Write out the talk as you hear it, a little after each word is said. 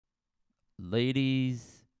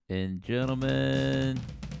Ladies and gentlemen,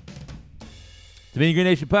 the Mean Green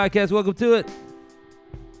Nation podcast. Welcome to it.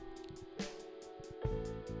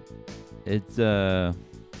 It's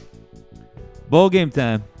bowl game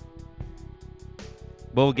time.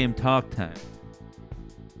 Bowl game talk time.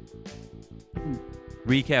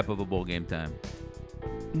 Recap of a bowl game time.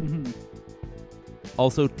 Mm-hmm.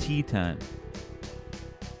 Also tea time.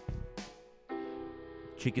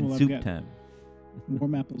 Chicken soup time.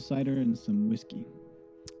 Warm apple cider and some whiskey.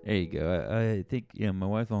 There you go. I think my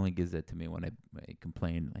wife only gives that to me when I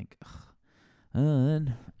complain like, I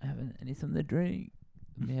need something to drink.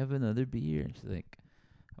 Let me have another beer. And she's like,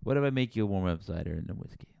 what if I make you a warm up cider and a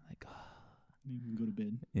whiskey? Like, You can go to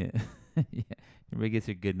bed. yeah, yeah. Everybody gets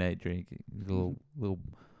a good night drink. A little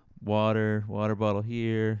water bottle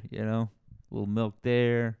here. A little milk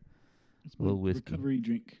there. It's a little my whiskey. Recovery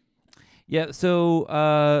drink. Yeah, so,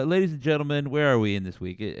 ladies and gentlemen, where are we in this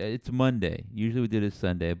week? It's Monday. Usually we do this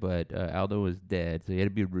Sunday, but Aldo was dead, so he had to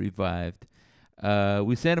be revived.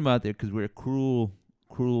 We sent him out there because we're cruel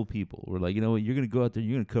people. We're like, you know what, you're going to go out there and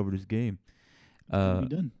you're going to cover this game. It's gonna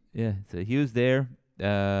be done. Yeah, so he was there,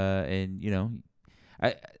 and,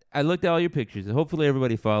 I looked at all your pictures. Hopefully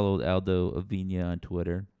everybody followed Aldo Avina on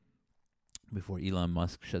Twitter before Elon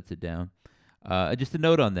Musk shuts it down. Just a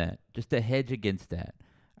note on that, just to hedge against that.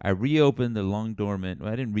 I reopened the long dormant.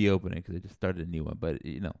 Well, I didn't reopen it because I just started a new one. But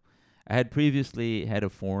I had previously had a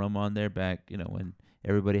forum on there back. When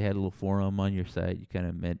everybody had a little forum on your site, you kind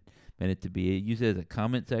of meant it to be used as a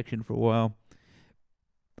comment section for a while.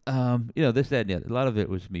 This, that, and the other. A lot of it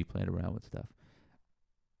was me playing around with stuff.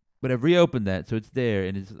 But I've reopened that, so it's there,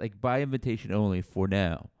 and it's like by invitation only for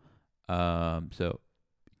now. So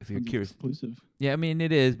if you're curious, exclusive. Yeah, I mean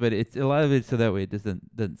it is, but it's a lot of it so that way it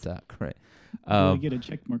doesn't suck, right? You get a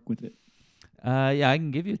check mark with it. Yeah, I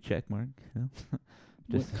can give you a check mark.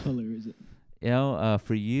 What color is it?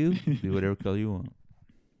 For you, do whatever color you want.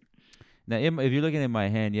 Now, if you're looking at my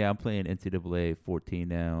hand, yeah, I'm playing NCAA 14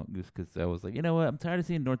 now, just because I was like, you know what, I'm tired of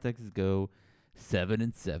seeing North Texas go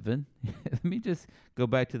 7-7. Let me just go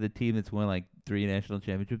back to the team that's won like 3 national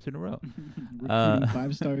championships in a row. Recruiting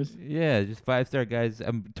 5 stars. Yeah, just 5-star guys.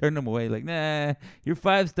 I'm turning them away. Like, nah, you're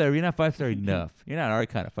 5-star. You're not 5-star enough. You're not our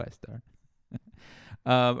kind of 5-star.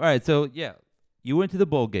 All right, so yeah, you went to the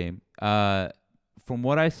bowl game. From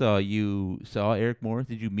what I saw, you saw Eric Morris.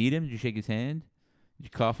 Did you meet him? Did you shake his hand? Did you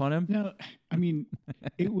cough on him? No, I mean,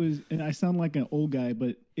 it was, and I sound like an old guy,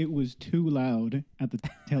 but it was too loud at the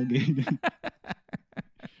tailgate.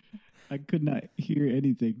 I could not hear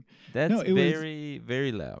anything. That's very,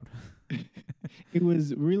 very loud. It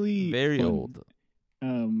was really very fun.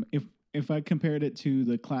 Old. If I compared it to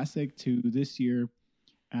the Classic to this year,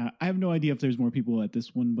 I have no idea if there's more people at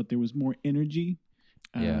this one, but there was more energy.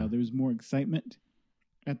 There was more excitement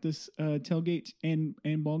at this tailgate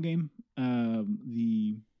and ball game.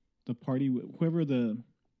 The party, whoever the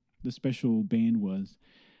special band was,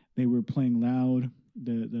 they were playing loud.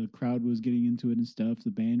 The crowd was getting into it and stuff.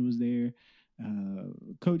 The band was there.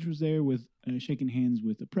 Coach was there with shaking hands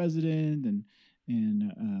with the president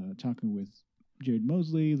and talking with Jared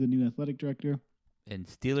Mosley, the new athletic director. And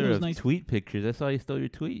stealer of tweet pictures. I saw you stole your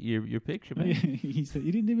tweet, your picture, man. He said,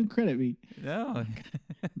 you didn't even credit me. No.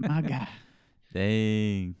 My guy.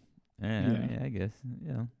 Dang. Yeah, I guess.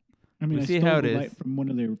 I mean, we'll I see stole how it the is. light from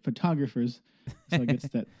one of their photographers, so I guess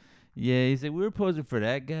that. Yeah, he said, we were posing for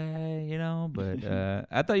that guy, but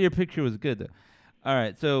I thought your picture was good, though. All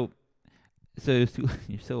right, so it's too,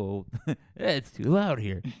 you're so old. It's too loud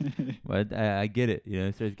here. But I get it.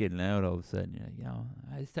 It starts getting loud all of a sudden. You're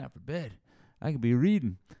like, it's time for bed. I could be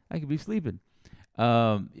reading. I could be sleeping.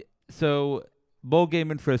 So bowl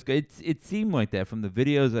game in Frisco. It seemed like that from the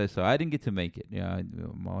videos I saw. I didn't get to make it.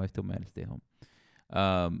 My wife told me I had to stay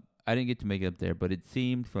home. I didn't get to make it up there, but it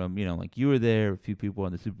seemed from like you were there. A few people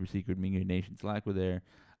on the super secret Mean Green Nation Slack were there.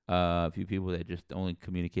 A few people that just only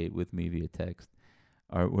communicate with me via text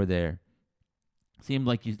were there. Seemed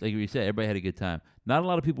like you said, everybody had a good time. Not a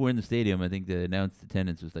lot of people were in the stadium. I think the announced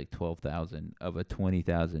attendance was like 12,000 of a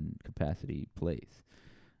 20,000 capacity place.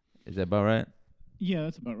 Is that about right? Yeah,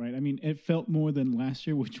 that's about right. I mean, it felt more than last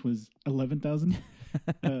year, which was 11,000.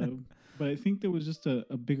 But I think there was just a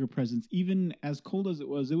bigger presence. Even as cold as it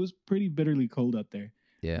was pretty bitterly cold out there.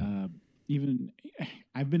 Yeah. Even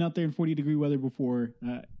I've been out there in 40-degree weather before,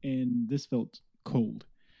 and this felt cold.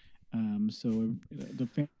 So the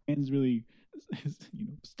fans really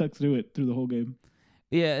stuck through the whole game.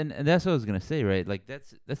 Yeah, and that's what I was gonna say, right? Like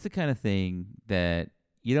that's the kind of thing that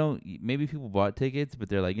maybe people bought tickets, but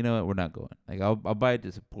they're like, you know what, we're not going. Like I'll buy it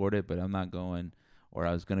to support it, but I'm not going. or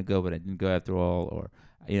I was gonna go but I didn't go after all, or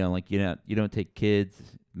like you don't take kids.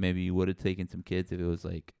 Maybe you would have taken some kids if it was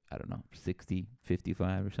like I don't know 60,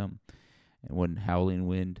 55 or something, and wasn't howling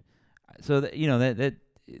wind. So that that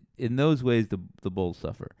in those ways the Bulls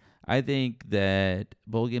suffer. I think that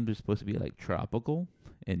bowl games are supposed to be like tropical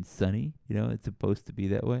and sunny. It's supposed to be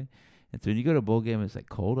that way. And so when you go to a bowl game, it's like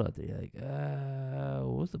cold out there. You're like,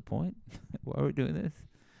 what's the point? Why are we doing this?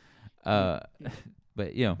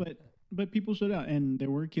 Yeah. But But people showed out, and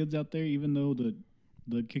there were kids out there, even though the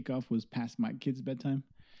kickoff was past my kids' bedtime.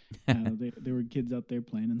 There were kids out there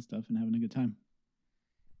playing and stuff and having a good time.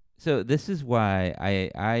 So this is why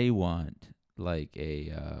I want like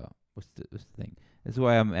a what's the thing? This is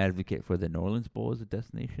why I'm an advocate for the New Orleans Bowl as a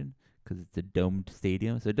destination, because it's a domed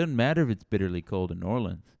stadium. So it doesn't matter if it's bitterly cold in New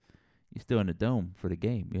Orleans. You're still in a dome for the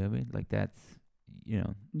game. You know what I mean? Like that's Yeah.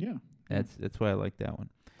 that's why I like that one.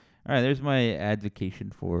 All right, there's my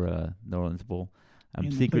advocation for New Orleans Bowl.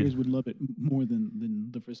 And the players would love it more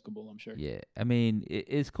than the Frisco Bowl, I'm sure. Yeah, I mean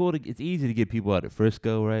it's cool. It's easy to get people out of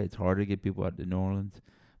Frisco, right? It's harder to get people out of New Orleans.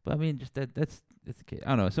 But I mean, just that's okay. I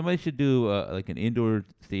don't know. Somebody should do like an indoor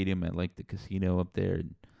stadium at like the casino up there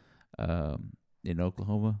in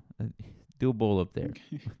Oklahoma. Do a bowl up there.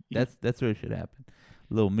 Yeah. That's where it should happen.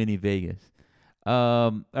 A little mini Vegas.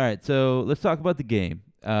 All right, so let's talk about the game.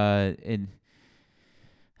 And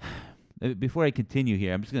before I continue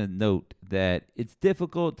here, I'm just going to note that it's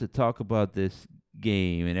difficult to talk about this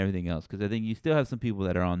game and everything else because I think you still have some people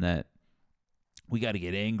that are on that. We got to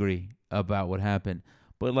get angry about what happened.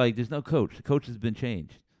 But, like, there's no coach. The coach has been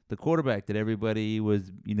changed. The quarterback that everybody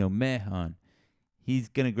was, meh on, he's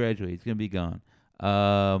going to graduate. He's going to be gone.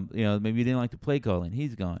 Maybe you didn't like the play calling.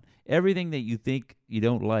 He's gone. Everything that you think you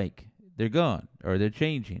don't like, they're gone or they're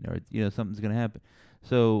changing or, something's going to happen.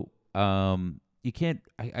 So you can't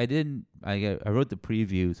 – I wrote the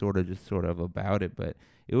preview sort of about it, but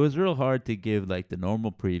it was real hard to give, like, the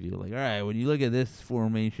normal preview. Like, all right, when you look at this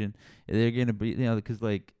formation, they're going to be – because,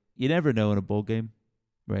 like, you never know in a bowl game.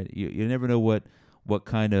 Right, you never know what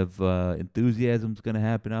kind of enthusiasm's going to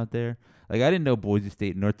happen out there. Like I didn't know Boise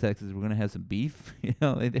State and North Texas were going to have some beef.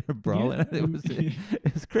 Like they were brawling. Yeah,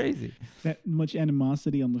 it was crazy. That much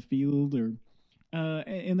animosity on the field,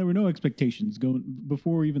 and there were no expectations going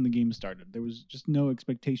before even the game started. There was just no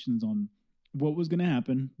expectations on what was going to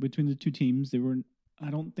happen between the two teams. I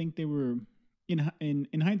don't think they were. In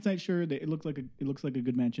hindsight, sure, it looks like a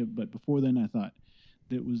good matchup. But before then, I thought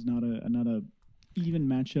that was not a even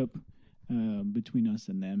matchup between us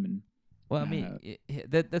and them. And well, I mean,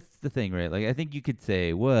 that's the thing, right? Like, I think you could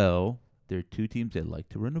say, well, there are two teams that like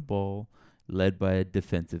to run the ball, led by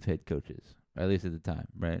defensive head coaches, or at least at the time,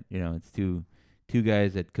 right? It's two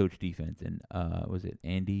guys that coach defense, and was it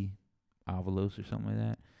Andy Avalos or something like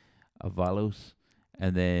that? Avalos,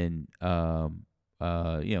 and then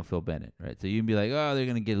Phil Bennett, right? So you can be like, oh, they're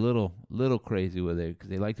gonna get a little crazy with it because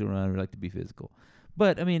they like to run, or like to be physical.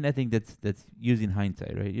 But I mean, I think that's using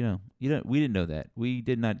hindsight, right? We didn't know that. We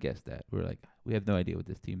did not guess that. We were like, we have no idea what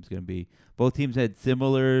this team's going to be. Both teams had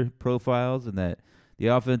similar profiles, and that the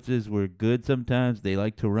offenses were good sometimes. They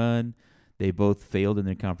like to run. They both failed in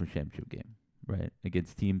their conference championship game, right,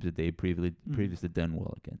 against teams that they previously done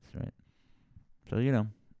well against, right? So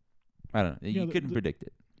I don't know. You couldn't predict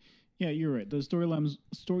it. Yeah, you're right. The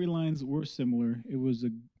storylines were similar. It was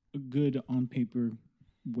a good on paper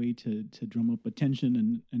way to drum up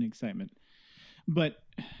attention and excitement. But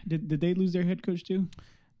did they lose their head coach too?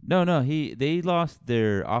 No. They lost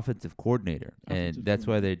their offensive coordinator, and that's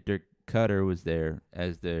why Dirk Cutter was there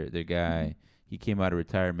as their guy. Mm-hmm. He came out of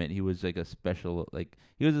retirement. He was like a special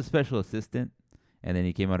assistant, and then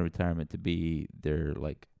he came out of retirement to be their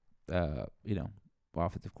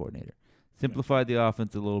offensive coordinator. Simplified the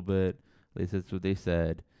offense a little bit. At least that's what they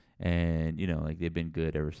said, and they've been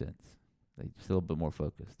good ever since. Like just a little bit more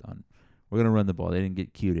focused on we're gonna run the ball. They didn't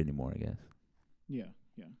get cute anymore, I guess. Yeah.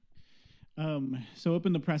 So up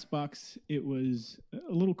in the press box, it was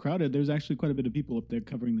a little crowded. There's actually quite a bit of people up there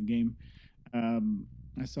covering the game.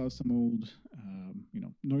 I saw some old,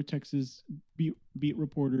 North Texas beat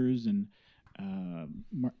reporters and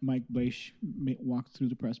Mike Blaish walked through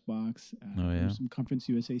the press box. There's some Conference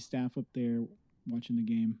USA staff up there watching the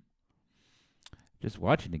game. Just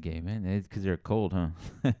watching the game, man. It's because they're cold, huh?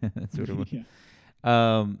 That's sort of. Yeah.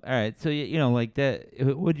 All right. So like that.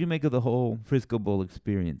 What did you make of the whole Frisco Bowl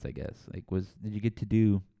experience? I guess. Like, did you get to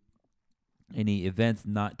do any events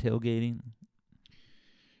not tailgating?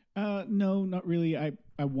 No, not really. I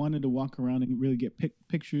wanted to walk around and really get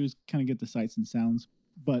pictures, kind of get the sights and sounds,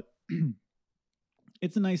 but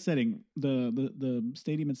it's a nice setting. The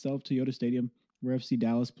stadium itself, Toyota Stadium, where FC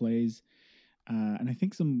Dallas plays. and I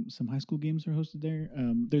think some high school games are hosted there.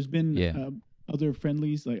 There's been Yeah. other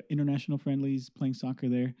friendlies, like international friendlies, playing soccer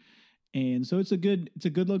there, and so it's a good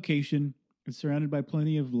location. It's surrounded by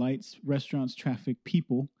plenty of lights, restaurants, traffic,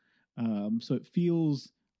 people. So it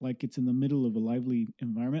feels like it's in the middle of a lively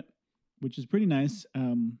environment, which is pretty nice.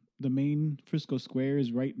 The main Frisco Square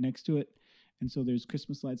is right next to it, and so there's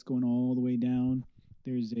Christmas lights going all the way down.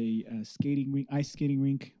 There's a skating rink, ice skating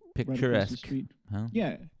rink right across the Picturesque, street. huh?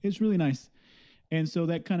 Yeah, it's really nice, and so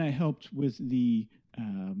that kind of helped with the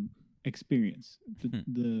experience. Hmm.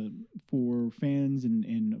 The For fans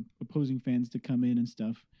and opposing fans to come in and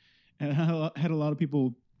stuff. And I had a lot of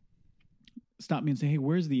people stop me and say, "Hey,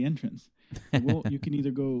 where's the entrance?" Like, well, you can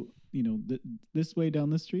either go, this way down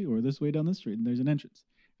this street or this way down this street, and there's an entrance.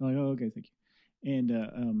 I'm like, oh, okay, thank you.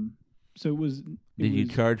 And so it Did you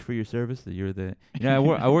was. charge for your service? That you're the I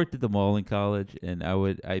worked at the mall in college, and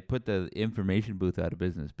I put the information booth out of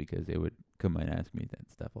business because they would come and ask me that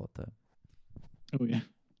stuff all the time. Oh yeah.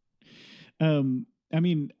 I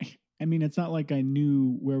mean, it's not like I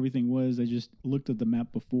knew where everything was. I just looked at the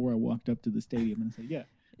map before I walked up to the stadium, and I said, "Yeah."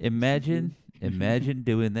 Imagine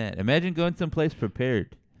doing that. Imagine going someplace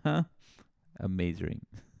prepared, huh? Amazing.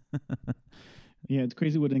 Yeah, it's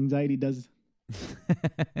crazy what anxiety does.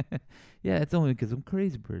 Yeah, it's only because I'm a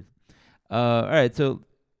crazy person. All right, so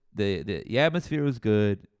the atmosphere was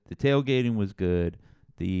good. The tailgating was good.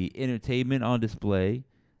 The entertainment on display.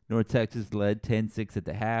 North Texas led 10-6 at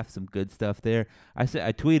the half. Some good stuff there. I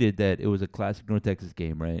tweeted that it was a classic North Texas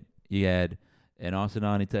game, right? You had an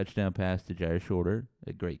Austinani touchdown pass to Jair Shorter,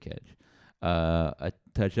 a great catch. A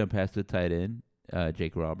touchdown pass to the tight end,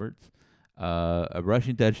 Jake Roberts. A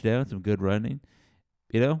rushing touchdown, some good running.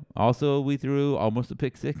 Also we threw almost a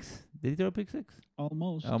pick six. Did he throw a pick six?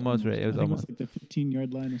 Almost, right. It was I think almost. it was like the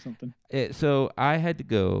 15-yard line or something. So I had to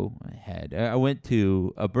go. I went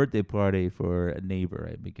to a birthday party for a neighbor.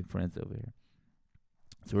 I'm making friends over here.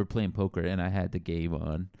 So we're playing poker, and I had the game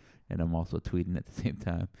on, and I'm also tweeting at the same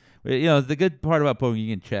time. But, the good part about poker,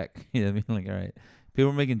 you can check. You know what I mean? Like, all right,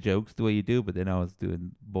 people were making jokes the way you do, but then I was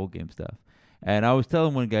doing bowl game stuff. And I was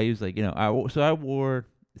telling one guy, he was like, I wore.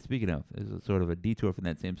 Speaking of, this is sort of a detour from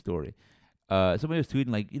that same story. Somebody was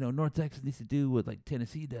tweeting like, North Texas needs to do what like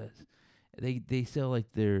Tennessee does. They sell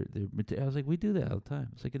like their material. I was like, we do that all the time.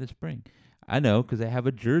 It's like in the spring. I know because I have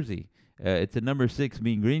a jersey. It's a number 6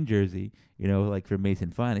 mean green jersey. Like for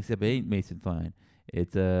Mason Fine, except it ain't Mason Fine.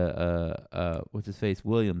 It's what's his face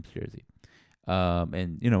Williams jersey.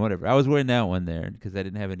 And whatever. I was wearing that one there because I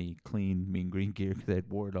didn't have any clean mean green gear because I had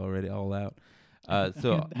wore it already all out.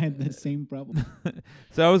 So I had the same problem.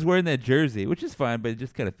 So I was wearing that jersey, which is fine, but it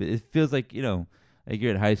just kind of it feels like like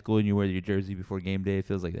you're in high school and you wear your jersey before game day. It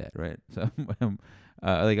feels like that, right? So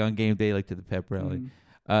like on game day, like to the pep rally.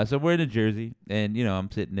 So I'm wearing a jersey, and I'm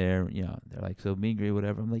sitting there. They're like, so mean green,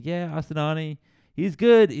 whatever. I'm like, yeah, Austinani, he's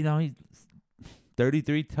good. He's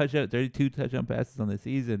 32 touchdown passes on the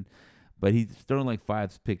season, but he's throwing like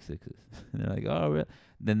 5 pick sixes. And they're like, oh, really?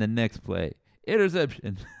 Then the next play,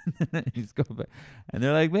 interception. He's going back, and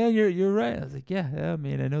they're like, "Man, you're right." I was like, "Yeah,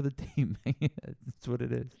 man, I know the team. That's what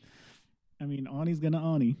it is." I mean, Ani's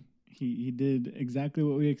gonna Ani. He did exactly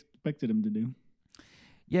what we expected him to do.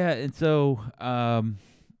 Yeah, and so I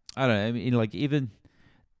don't know. I mean, like even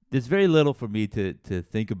there's very little for me to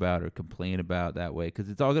think about or complain about that way because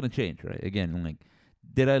it's all gonna change, right? Again, like,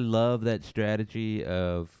 did I love that strategy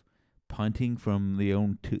of punting from their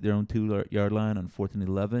own 2-yard line on 4th and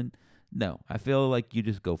 11? No, I feel like you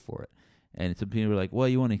just go for it. And some people are like, well,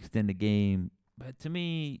 you want to extend the game. But to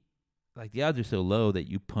me, like the odds are so low that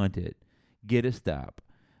you punt it, get a stop,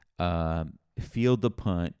 field the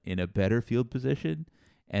punt in a better field position,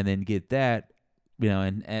 and then get that,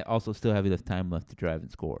 and also still have enough time left to drive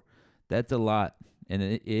and score. That's a lot. And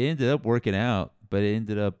it ended up working out, but it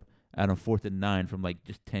ended up on 4th and 9 from like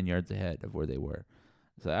just 10 yards ahead of where they were.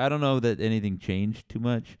 So I don't know that anything changed too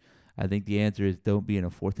much. I think the answer is don't be in a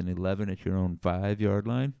 4th and 11 at your own 5-yard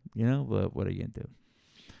line. But what are you going to do?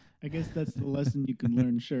 I guess that's the lesson you can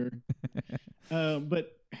learn, sure.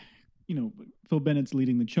 But Phil Bennett's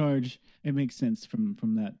leading the charge. It makes sense from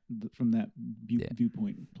that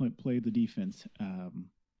viewpoint. Play the defense, and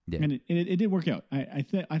it did work out. I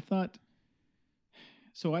thought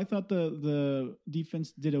the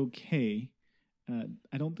defense did okay.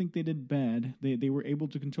 I don't think they did bad. They were able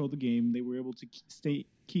to control the game. They were able to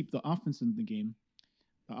keep the offense in the game.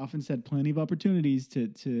 The offense had plenty of opportunities to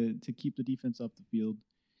keep the defense off the field.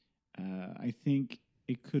 I think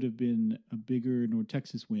it could have been a bigger North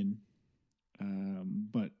Texas win,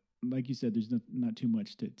 but like you said, there's not too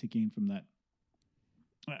much to gain from that.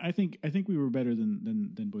 I think we were better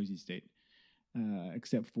than Boise State,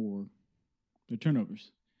 except for their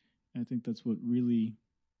turnovers. I think that's what really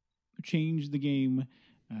changed the game.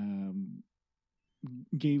 Um,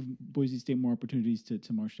 Gave Boise State more opportunities to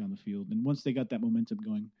march down the field, and once they got that momentum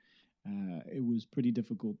going, it was pretty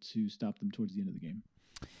difficult to stop them towards the end of the game.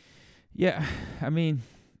 Yeah, I mean,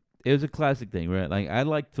 it was a classic thing, right? Like I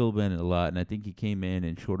liked Phil Bennett a lot, and I think he came in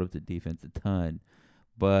and shored up the defense a ton.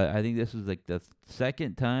 But I think this was like the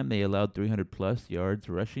second time they allowed 300 plus yards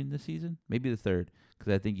rushing this season, maybe the third,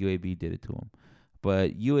 because I think UAB did it to them.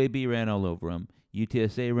 But UAB ran all over them.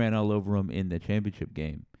 UTSA ran all over them in the championship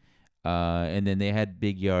game. And then they had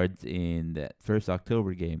big yards in that first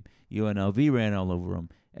October game. UNLV ran all over them.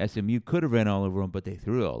 SMU could have ran all over them, but they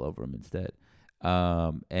threw all over them instead.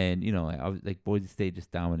 And you know, I was like Boise State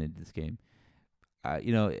just dominated this game.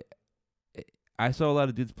 You know, I saw a lot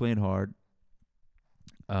of dudes playing hard,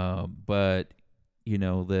 but you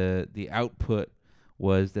know the output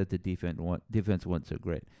was that the defense wasn't so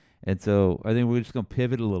great. And so I think we're just gonna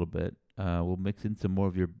pivot a little bit. We'll mix in some more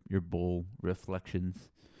of your bowl reflections.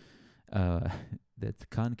 That's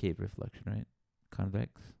concave reflection, right?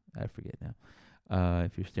 Convex? I forget now.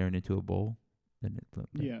 If you're staring into a bowl, then it's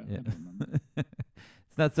Yeah, I don't remember.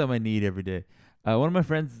 it's not something I need every day. One of my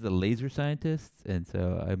friends is a laser scientist, and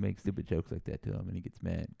so I make stupid jokes like that to him, and he gets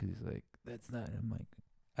mad because he's like, "That's not." I'm like,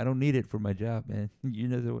 "I don't need it for my job, man. You're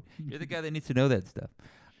the guy that needs to know that stuff."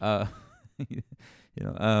 Uh, what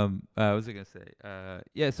was I gonna say?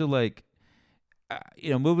 Yeah. So like,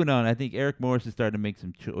 moving on. I think Eric Morris is starting to make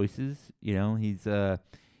some choices. You know, he's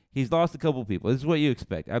lost a couple people. This is what you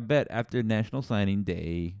expect. I bet after National Signing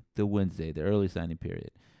Day, the Wednesday, the early signing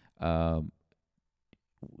period,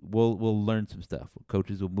 we'll learn some stuff.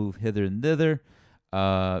 Coaches will move hither and thither.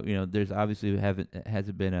 There's obviously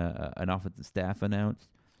hasn't been an offensive staff announced.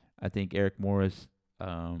 I think Eric Morris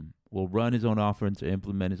will run his own offense or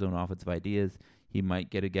implement his own offensive ideas. He might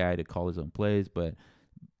get a guy to call his own plays, but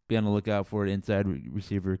be on the lookout for an inside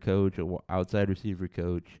receiver coach or outside receiver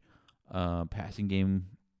coach, passing game,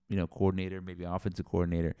 coordinator, maybe offensive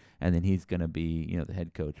coordinator, and then he's gonna be, the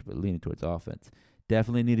head coach, but leaning towards offense.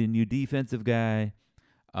 Definitely need a new defensive guy.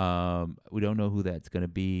 We don't know who that's gonna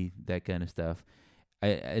be. That kind of stuff.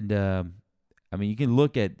 You can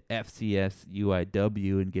look at FCS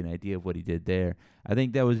UIW and get an idea of what he did there. I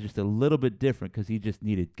think that was just a little bit different because he just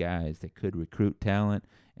needed guys that could recruit talent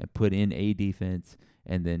and put in a defense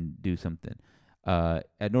and then do something.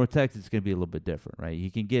 At North Texas, it's going to be a little bit different, right?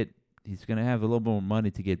 He's going to have a little more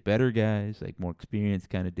money to get better guys, like more experienced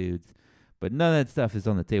kind of dudes. But none of that stuff is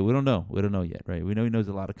on the table. We don't know. We don't know yet, right? We know he knows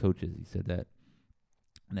a lot of coaches. He said that,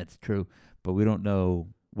 and that's true. But we don't know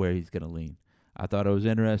where he's going to lean. I thought it was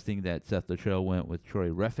interesting that Seth Luttrell went with Troy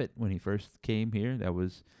Reffitt when he first came here. That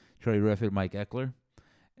was Troy Reffitt, Mike Eckler.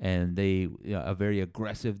 And they, a very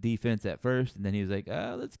aggressive defense at first. And then he was like,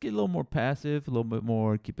 let's get a little more passive, a little bit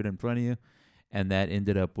more, keep it in front of you. And that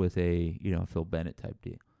ended up with a, Phil Bennett type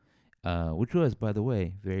deal. Which was, by the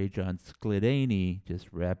way, very John Sklidaney, just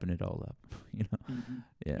wrapping it all up. Mm-hmm.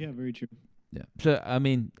 Yeah, very true. Yeah. So,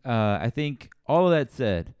 I think all of that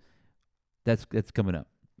said, that's coming up.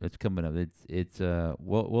 It's coming up. I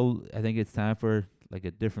think it's time for like a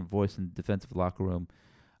different voice in the defensive locker room.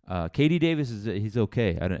 KD Davis he's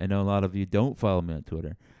okay. I know a lot of you don't follow me on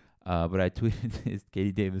Twitter, but I tweeted, "Is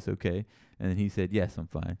KD Davis okay?" And then he said, "Yes, I'm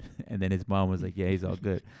fine." And then his mom was like, "Yeah, he's all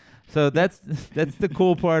good." So that's the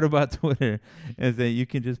cool part about Twitter is that you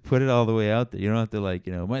can just put it all the way out there. You don't have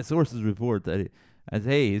to my sources report that. I said,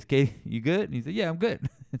 "Hey, is KD you good?" And he said, "Yeah, I'm good."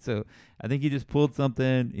 So I think he just pulled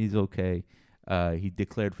something. He's okay. He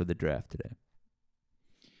declared for the draft today.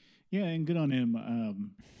 Yeah, and good on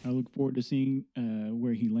him. I look forward to seeing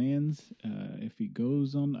where he lands. If he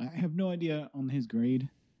goes on, I have no idea on his grade.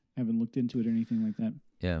 I haven't looked into it or anything like that.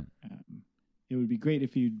 Yeah. It would be great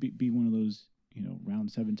if he'd be one of those, round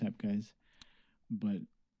 7 type guys. But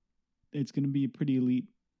it's going to be a pretty elite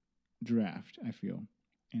draft, I feel.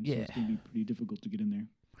 And so it's going to be pretty difficult to get in there.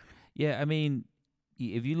 Yeah,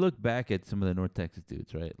 if you look back at some of the North Texas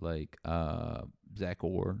dudes, right, like Zach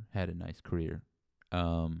Orr had a nice career.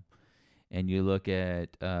 And you look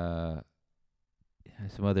at some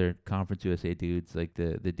other Conference USA dudes, like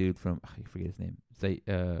the dude from, I forget his name,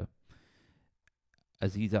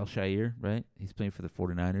 Aziz Al-Shair, right? He's playing for the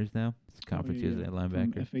 49ers now. He's a Conference USA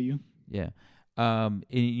linebacker. From FAU. Yeah. And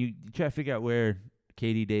you try to figure out where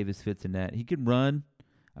KD Davis fits in that. He can run.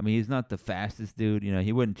 He's not the fastest dude.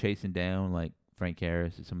 He wasn't chasing down like Frank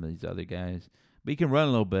Harris or some of these other guys. But he can run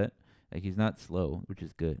a little bit. Like, he's not slow, which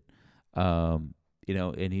is good. And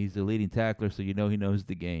he's the leading tackler, so he knows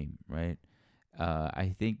the game, right?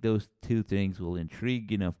 I think those two things will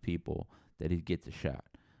intrigue enough people that he gets a shot.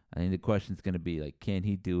 I think the question's going to be like, can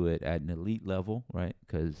he do it at an elite level, right?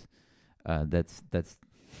 Because that's that's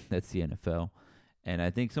the NFL, and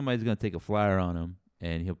I think somebody's going to take a flyer on him,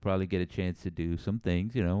 and he'll probably get a chance to do some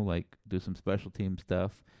things, like do some special team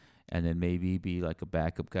stuff, and then maybe be like a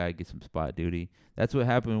backup guy, get some spot duty. That's what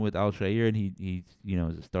happened with Al-Shaair, and he's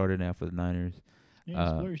is a starter now for the Niners. Yeah,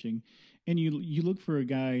 he's flourishing. And you look for a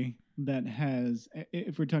guy that has,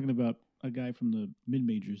 if we're talking about a guy from the mid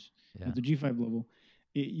majors at the G5 level,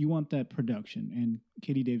 you want that production. And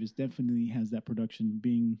Katie Davis definitely has that production,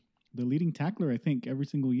 being the leading tackler, I think, every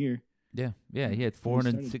single year. Yeah, he had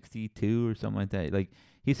 462 or something like that. Like,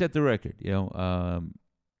 he set the record.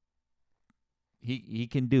 He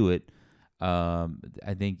can do it.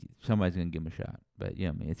 I think somebody's gonna give him a shot. But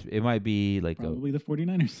I mean, it might be like probably the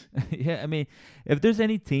 49ers. Yeah, I mean, if there's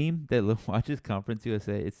any team that watches Conference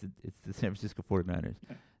USA, it's the San Francisco 49ers.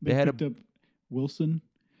 Yeah. They had picked up Wilson,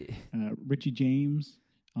 Richie James,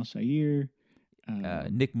 Al-Shaair,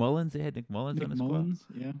 Nick Mullins. They had Nick Mullins on the squad.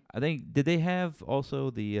 Yeah. I think, did they have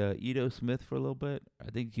also the Ito Smith for a little bit?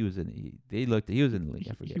 I think he was in. He was in the league.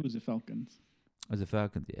 I forget. He was the Falcons. Was the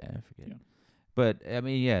Falcons? Yeah, I forget. Yeah. But I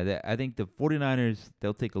mean, I think the 49ers,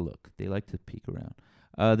 they'll take a look. They like to peek around.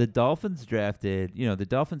 The Dolphins drafted. The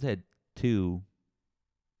Dolphins had two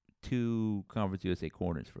Conference USA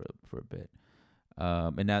corners for a bit.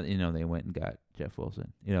 And now they went and got Jeff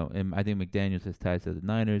Wilson. And I think McDaniels has ties to the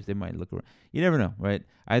Niners. They might look around. You never know, right?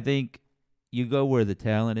 I think you go where the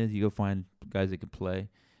talent is. You go find guys that can play.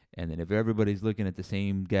 And then if everybody's looking at the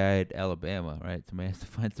same guy at Alabama, right? Somebody has to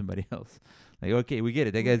find somebody else. Like, okay, we get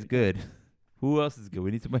it. That guy's good. Who else is good?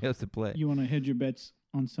 We need somebody else to play. You want to hedge your bets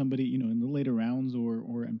on somebody, in the later rounds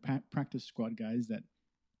or in practice squad guys that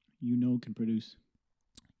can produce.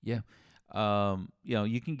 Yeah.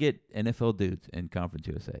 You can get NFL dudes in Conference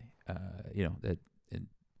USA. That in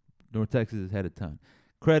North Texas has had a ton.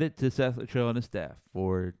 Credit to Seth Luttrell and his staff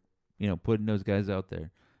for, putting those guys out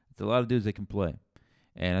there. It's a lot of dudes that can play.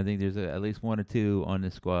 And I think there's at least one or two on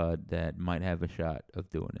the squad that might have a shot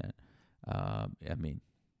of doing that. I mean,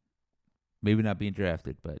 maybe not being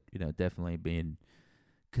drafted, but, definitely being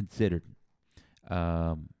considered.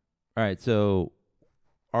 All right, so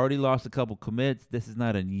already lost a couple commits. This is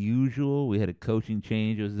not unusual. We had a coaching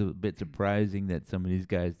change. It was a bit surprising that some of these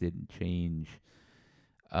guys didn't change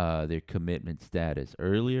their commitment status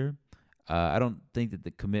earlier. I don't think that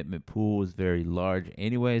the commitment pool was very large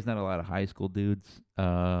anyway. It's not a lot of high school dudes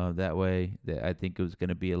that way. I think it was going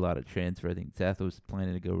to be a lot of transfer. I think Seth was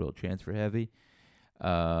planning to go real transfer heavy.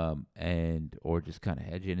 Or just kind of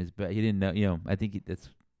hedging his bet. He didn't know, I think that's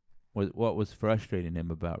what was frustrating him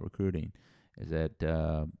about recruiting is that,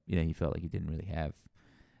 he felt like he didn't really have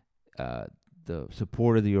the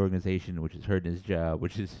support of the organization, which is hurting his job,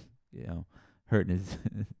 which is, hurting his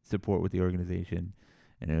support with the organization,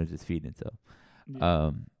 and it was just feeding itself.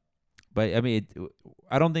 Yeah. But, I mean,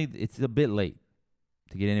 I don't think it's a bit late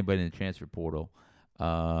to get anybody in the transfer portal.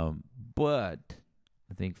 But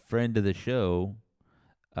I think friend of the show,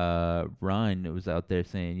 Ryan was out there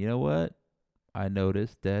saying, you know what? I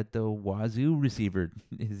noticed that the Wazoo receiver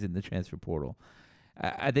is in the transfer portal.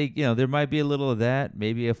 I think, there might be a little of that.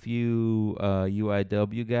 Maybe a few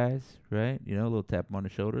UIW guys, right? A little tap on the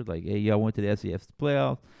shoulder. Like, hey, y'all went to the SEF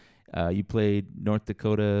playoffs. You played North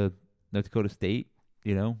Dakota State,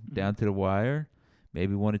 down to the wire.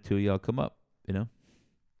 Maybe one or two of y'all come up,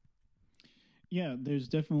 Yeah, there's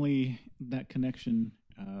definitely that connection.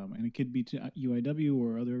 And it could be to UIW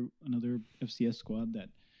or another FCS squad that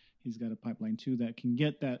he's got a pipeline to that can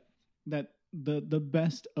get that the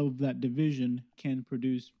best of that division can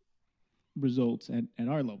produce results at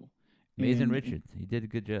our level. Mason Richards, he did a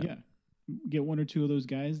good job. Yeah, get one or two of those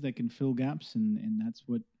guys that can fill gaps, and that's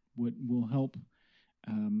what will help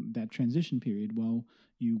that transition period while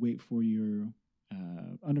you wait for your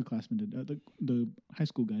underclassmen, the high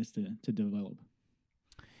school guys to develop.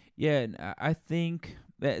 Yeah, and I think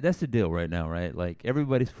that's the deal right now, right? Like,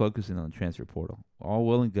 everybody's focusing on the transfer portal. All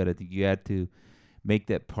well and good. I think you have to make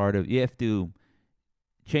that part of. You have to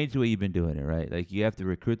change the way you've been doing it, right? Like, you have to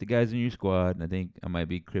recruit the guys in your squad. And I think I might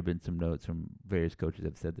be cribbing some notes from various coaches that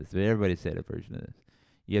have said this, but everybody said a version of this.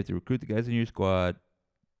 You have to recruit the guys in your squad,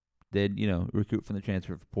 then recruit from the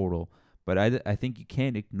transfer portal. But I think you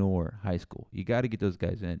can't ignore high school. You got to get those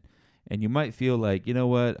guys in, and you might feel like, you know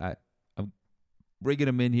what, I'm bringing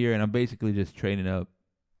them in here, and I'm basically just training up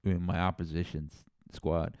my opposition's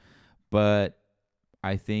squad. But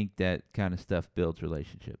I think that kind of stuff builds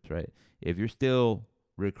relationships, right? If you're still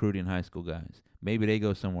recruiting high school guys, maybe they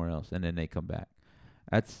go somewhere else and then they come back.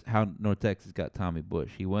 That's how North Texas got Tommy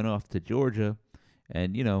Bush. He went off to Georgia,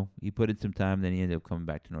 and he put in some time. Then he ended up coming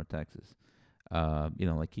back to North Texas.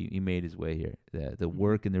 Like he made his way here. The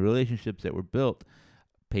work and the relationships that were built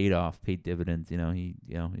paid off, paid dividends.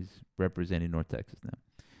 He's representing North Texas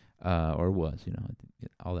now, or was,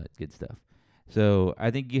 all that good stuff. So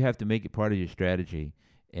I think you have to make it part of your strategy,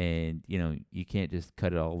 and you can't just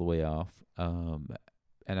cut it all the way off.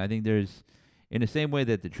 And I think there's, in the same way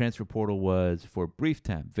that the transfer portal was for a brief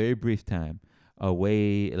time, very brief time, a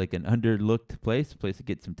way like an underlooked place to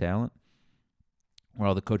get some talent, where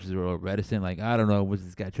all the coaches were all reticent, like, I don't know, what's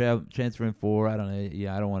this guy transferring for? I don't know.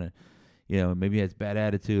 Yeah, I don't want to, maybe he has bad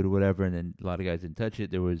attitude or whatever. And then a lot of guys didn't touch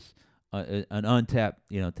it. There was an untapped,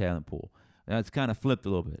 talent pool. Now it's kind of flipped a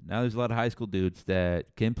little bit. Now there's a lot of high school dudes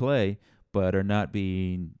that can play, but are not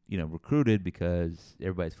being, recruited because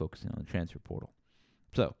everybody's focusing on the transfer portal.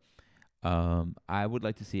 So I would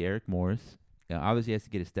like to see Eric Morris. Obviously, he has to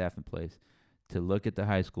get his staff in place to look at the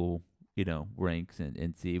high school, ranks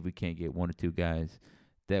and see if we can't get one or two guys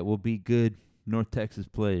that will be good North Texas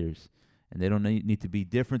players. And they don't need to be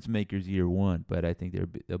difference makers year one, but I think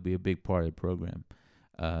they'll be a big part of the program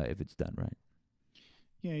if it's done right.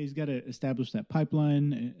 Yeah, he's got to establish that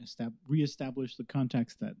pipeline, reestablish the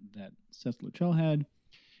contacts that Seth Luttrell had,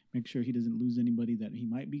 make sure he doesn't lose anybody that he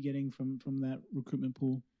might be getting from that recruitment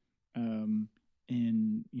pool, and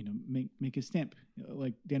make a stamp.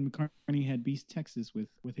 Like Dan McCarney had Beast Texas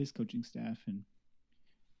with his coaching staff,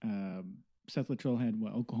 and Seth Luttrell had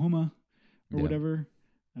Oklahoma or whatever.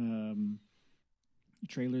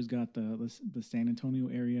 Trailer's got the San Antonio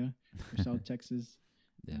area for South Texas.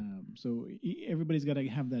 Yeah. So everybody's got to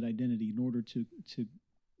have that identity in order to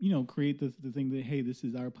create the thing that, hey, this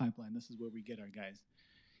is our pipeline. This is where we get our guys.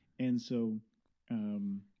 And so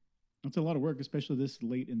it's a lot of work, especially this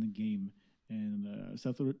late in the game. And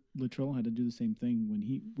Seth Luttrell had to do the same thing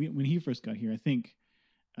when he first got here. I think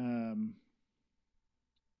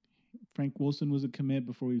Frank Wilson was a commit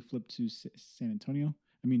before we flipped to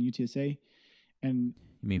UTSA. And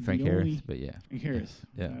you mean Frank Harris? But yeah, Frank Harris.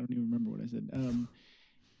 Yeah. I don't even remember what I said.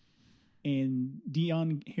 And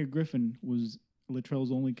Dion Hare Griffin was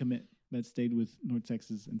Luttrell's only commit that stayed with North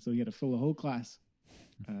Texas, and so he had to fill a whole class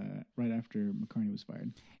right after McCarney was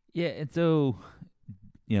fired. Yeah, and so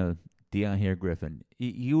Dion Hare Griffin,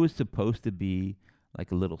 he was supposed to be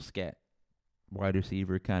like a little scat wide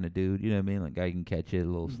receiver kind of dude. You know what I mean? Like guy can catch it, a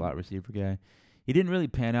little slot receiver guy. He didn't really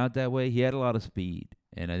pan out that way. He had a lot of speed,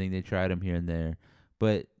 and I think they tried him here and there,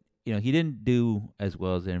 but he didn't do as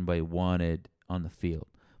well as anybody wanted on the field.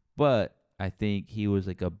 But I think he was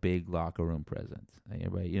like a big locker room presence. Like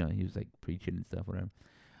everybody, he was like preaching and stuff, whatever.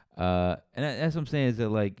 And that's what I'm saying is that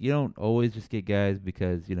like you don't always just get guys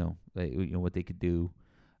because what they could do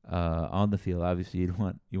on the field. Obviously, you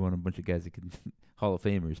want a bunch of guys that can Hall of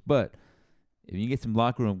Famers, but if you get some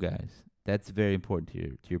locker room guys, that's very important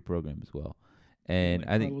to your program as well. And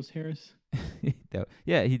I think Carlos Harris.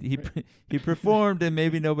 Yeah, he performed and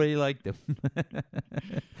maybe nobody liked him.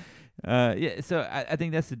 So I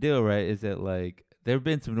think that's the deal, right? Is that like there have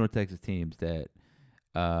been some North Texas teams that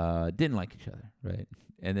didn't like each other, right?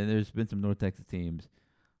 And then there's been some North Texas teams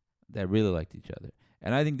that really liked each other.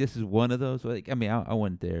 And I think this is one of those. Like, I mean, I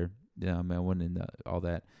wasn't there, I wasn't in all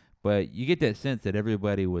that. But you get that sense that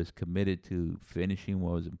everybody was committed to finishing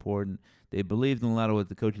what was important. They believed in a lot of what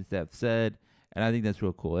the coaching staff said, and I think that's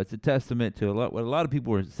real cool. It's a testament to what a lot of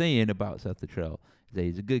people were saying about Seth Luttrell. That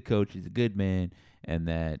he's a good coach, he's a good man, and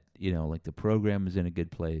that like the program is in a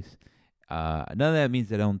good place. None of that means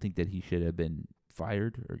that I don't think that he should have been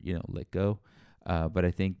fired or let go. But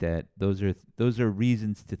I think that those are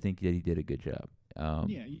reasons to think that he did a good job.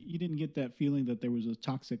 You didn't get that feeling that there was a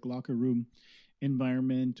toxic locker room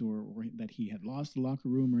environment or that he had lost the locker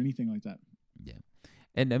room or anything like that. Yeah.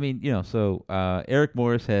 And I mean, so Eric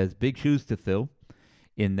Morris has big shoes to fill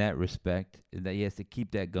in that respect, and that he has to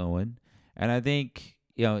keep that going. And I think,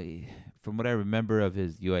 from what I remember of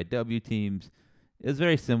his UIW teams, it was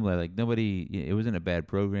very similar. Like it wasn't a bad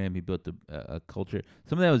program. He built a culture.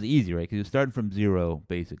 Some of that was easy, right? Because he was starting from zero,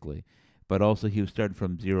 basically. But also he was starting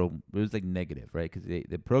from zero. It was like negative, right? Because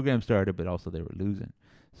the program started, but also they were losing.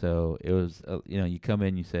 So it was, you come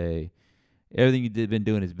in, you say, everything been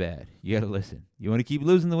doing is bad. You got to listen. You want to keep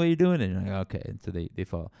losing the way you're doing it? And you're like, okay. And so they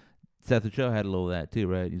fall. Seth Luttrell had a little of that too,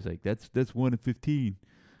 right? He's like, that's 1 in 15,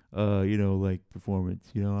 like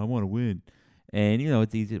performance. I want to win. And,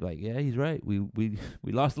 it's easy to be like, yeah, he's right. We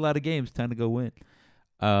lost a lot of games. Time to go win.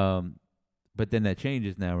 But then that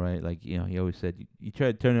changes now, right? Like, he always said, you try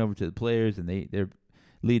to turn it over to the players and they're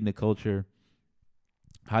leading the culture.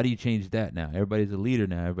 How do you change that now? Everybody's a leader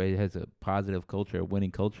now. Everybody has a positive culture, a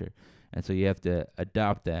winning culture. And so you have to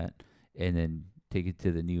adopt that and then take it to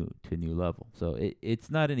a new level. So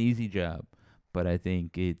it's not an easy job, but I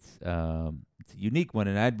think it's a unique one,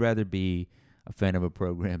 and I'd rather be a fan of a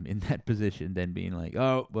program in that position than being like,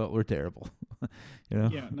 oh, well, we're terrible. you know?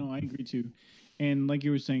 Yeah, no, I agree too. And like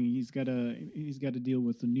you were saying, he's got to deal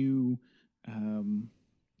with um,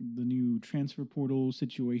 the new transfer portal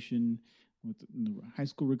situation with the high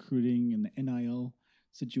school recruiting and the NIL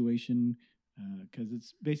situation, because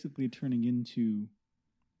it's basically turning into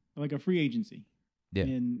like a free agency. Yeah.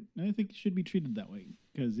 And I think it should be treated that way,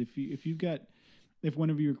 because if one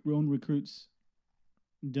of your own recruits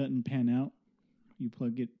doesn't pan out, you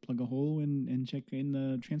plug a hole and check in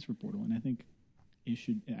the transfer portal. And I think it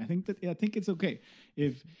should. I think it's okay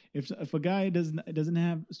if a guy doesn't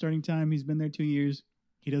have starting time. He's been there 2 years.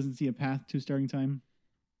 He doesn't see a path to starting time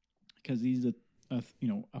because he's a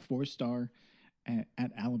 4-star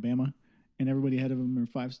at Alabama, and everybody ahead of him are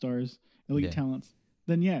 5 stars, elite talents.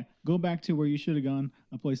 Then yeah, go back to where you should have gone,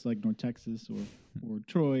 a place like North Texas or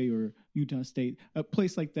Troy or Utah State, a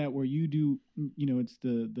place like that where you do, it's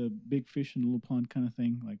the big fish in the little pond kind of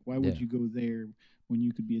thing. Like, why would you go there when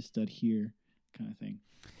you could be a stud here, kind of thing?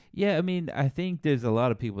 Yeah, I mean, I think there's a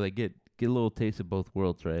lot of people that get a little taste of both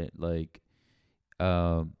worlds, right? Like,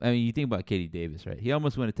 I mean, you think about Katie Davis, right? He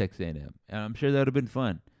almost went to Texas A&M, and I'm sure that would have been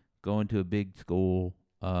fun, going to a big school,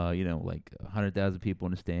 like 100,000 people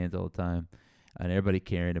in the stands all the time, and everybody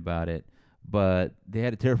caring about it. But they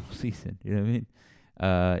had a terrible season. You know what I mean?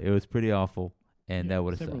 It was pretty awful, and that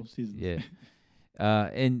would have several sucked. seasons. Yeah.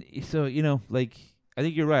 And so like, I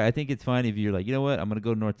think you're right. I think it's fine if you're like, you know what, I'm gonna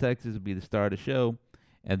go to North Texas, it'll be the star of the show,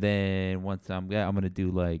 and then once I'm gonna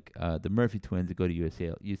do like the Murphy twins and go to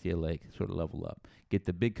UCLA, sort of level up, get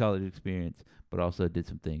the big college experience, but also did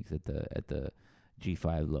some things at the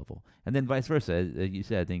G5 level, and then vice versa. As you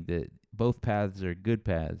said, I think that both paths are good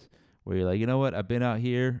paths. Where you're like, you know what, I've been out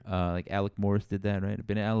here, like Alec Morris did that, right? I've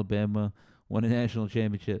been at Alabama, won a national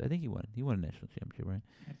championship. I think he won a national championship, right?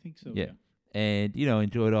 I think so. Yeah. And,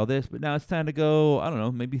 enjoyed all this, but now it's time to go, I don't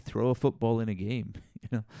know, maybe throw a football in a game,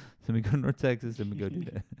 So we go to North Texas and we go do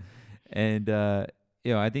that. And,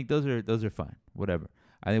 I think those are fine, whatever.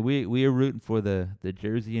 I think we are rooting for the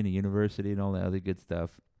jersey and the university and all that other good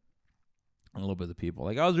stuff. A little bit of the people.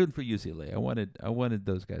 Like, I was rooting for UCLA. I wanted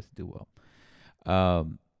those guys to do well.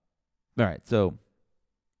 All right, so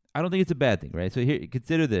I don't think it's a bad thing, right? So here,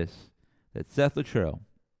 consider this, that Seth Luttrell,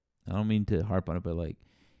 I don't mean to harp on it, but like,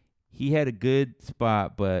 he had a good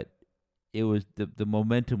spot, but it was the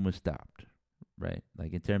momentum was stopped, right?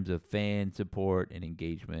 Like, in terms of fan support and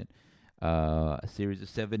engagement, a series of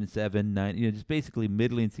 7-7, 9, just basically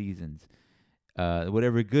middling seasons.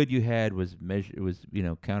 Whatever good you had was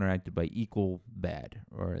counteracted by equal bad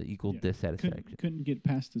or equal dissatisfaction. Couldn't get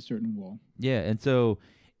past a certain wall. Yeah, and so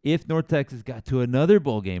if North Texas got to another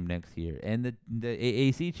bowl game next year and the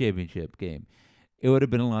AAC championship game, it would have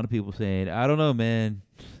been a lot of people saying, I don't know, man.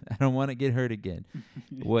 I don't want to get hurt again.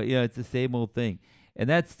 It's the same old thing. And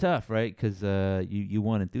that's tough, right? Because you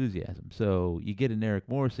want enthusiasm. So you get an Eric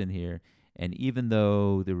Morris in here, and even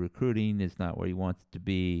though the recruiting is not where he wants it to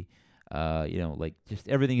be, just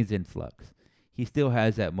everything is in flux, he still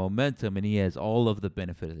has that momentum, and he has all of the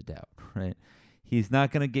benefit of the doubt, right? He's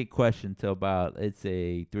not going to get questioned till about, let's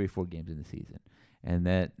say, 3 or 4 games in the season. And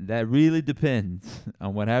that really depends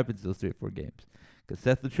on what happens those 3 or 4 games. Because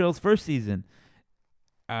Seth Luttrell's first season,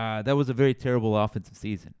 that was a very terrible offensive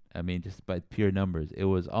season. I mean, just by pure numbers. It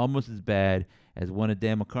was almost as bad as one of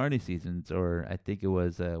Dan McCarney's seasons, or I think it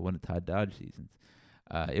was one of Todd Dodge seasons.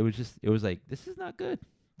 It was like, this is not good.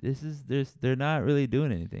 They're not really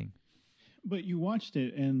doing anything. But you watched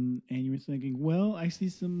it and you were thinking, well, I see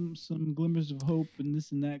some glimmers of hope and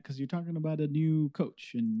this and that, because you're talking about a new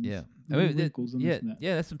coach and wrinkles and this and that.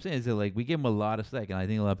 Yeah, that's what I'm saying. Is that, like, we give them a lot of slack, and I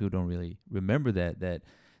think a lot of people don't really remember that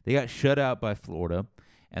they got shut out by Florida,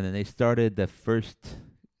 and then they started the first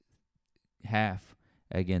half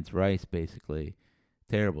against Rice basically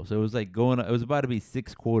terrible. So it was like it was about to be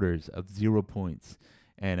 6 quarters of 0 points,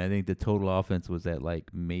 and I think the total offense was at like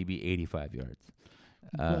maybe 85 yards.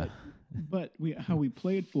 But how we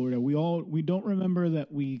played Florida, we don't remember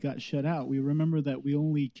that we got shut out. We remember that we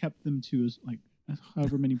only kept them to like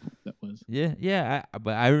however many points that was. Yeah.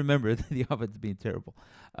 But I remember the offense being terrible.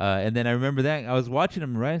 And then I remember that I was watching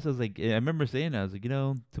them, right? So I was like, I remember saying, I was like,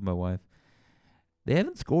 to my wife, they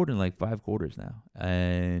haven't scored in like 5 quarters now,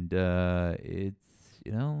 and it's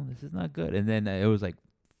this is not good. And then it was like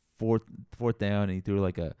fourth down, and he threw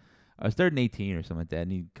like I was 3rd and 18 or something like that,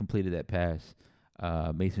 and he completed that pass.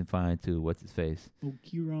 Mason Fine to what's his face?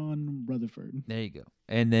 Kieran Rutherford. There you go.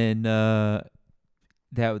 And then that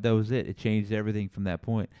was it. It changed everything from that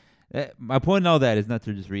point. My point in all that is not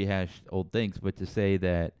to just rehash old things, but to say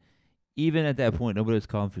that even at that point, nobody was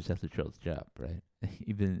calling for Seth Luttrell's job, right?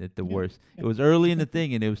 Even at the Yeah, worst, yeah, it was early in the exactly.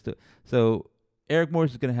 thing, and it was so. Eric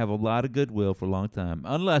Morris is going to have a lot of goodwill for a long time,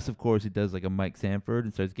 unless, of course, he does like a Mike Sanford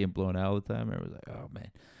and starts getting blown out all the time. Everyone's like, "Oh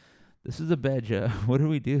man, this is a bad job. What do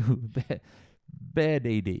we do? Bad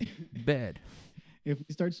AD, bad." If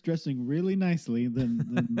he starts dressing really nicely,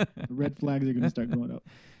 then the red flags are going to start going up.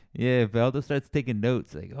 Yeah, Valdo starts taking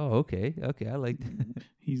notes, like, "Oh, okay, I like."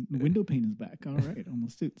 He's window pane is back. All right, on the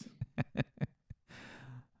suits.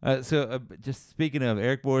 Just speaking of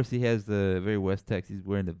Eric Morris, he has the very West Texas. He's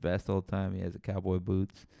wearing the vest all the time. He has the cowboy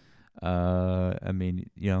boots. I mean,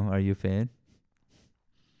 are you a fan?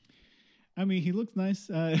 I mean, he looks nice.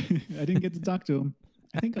 I didn't get to talk to him.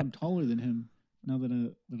 I think I'm taller than him now that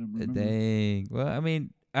I'm remembering. Dang. Well, I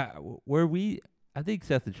mean, were we? I think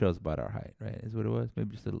Seth the Show's about our height, right? Is what it was.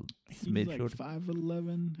 Maybe just a little He's smidge like shorter.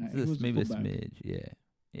 5'11". He Just was a maybe a fullback. smidge. Yeah,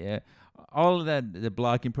 yeah. All of that, the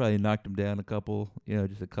blocking probably knocked him down a couple.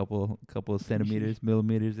 Just a couple of centimeters,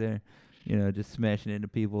 millimeters there. Just smashing into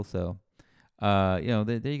people. So, there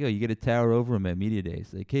you go. You get to tower over him at media days.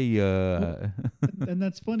 Like, hey, Well, and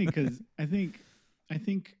that's funny because I think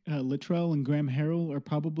Latrell and Graham Harrell are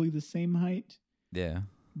probably the same height, yeah.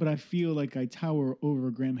 but I feel like I tower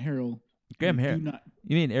over Graham Harrell. And Graham I do Harrell. not.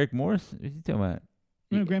 You mean Eric Morris? What are you talking about?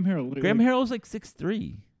 No, Graham Harrell. Graham like, Harrell's like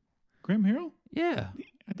 6'3". Graham Harrell? Yeah.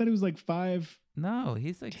 I thought he was like 5'10". No,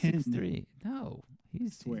 he's like 6'3". No,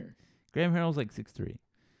 Swear. Graham Harrell's like 6'3".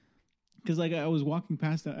 Because like I was walking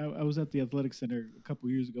past, I was at the athletic center a couple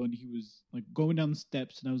years ago, and he was like going down the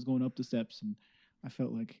steps, and I was going up the steps, and I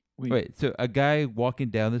felt like, Wait, so a guy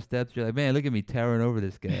walking down the steps, you're like, man, look at me towering over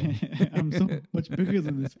this guy. I'm so much bigger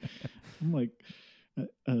than this. I'm like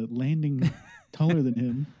landing taller than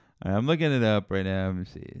him. All right, I'm looking it up right now. Let me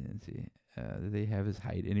see. Do they have his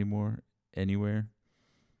height anywhere?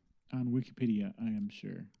 On Wikipedia, I am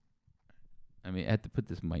sure. I mean, I have to put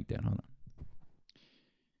this mic down. Hold on.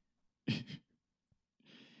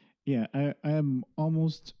 Yeah, I am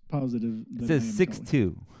almost positive It that says I am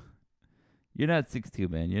 6'2". You're not 6'2",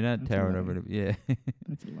 man. You're not That's a towering lie. over. Yeah. It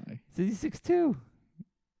That's a lie. says he's 6'2".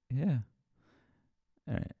 Yeah.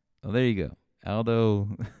 All right. Well, there you go.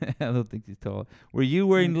 Aldo thinks he's tall. Were you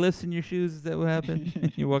wearing lifts in your shoes? Is that what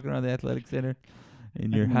happened? You're walking around the athletic center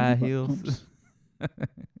in your And my high Reebok heels. pumps.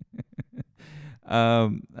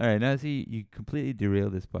 All right. Now, see, you completely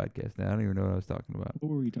derailed this podcast. Now I don't even know what I was talking about.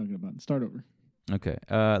 What were we talking about? Start over. Okay.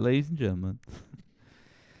 Ladies and gentlemen.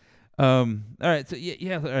 All right. So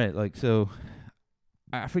yeah. All right. Like so,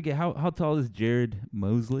 I forget how tall is Jared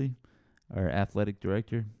Mosley, our athletic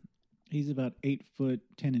director. He's about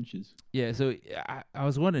 8'10". Yeah, so I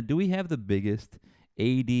was wondering, do we have the biggest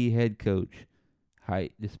AD head coach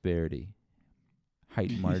height disparity,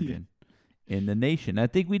 height margin in the nation? I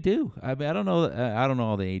think we do. I mean, I don't know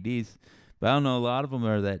all the ADs, but I don't know a lot of them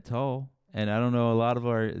are that tall, and I don't know a lot of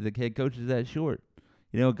the head coaches that short.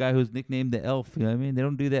 A guy who's nicknamed the Elf. You know what I mean? They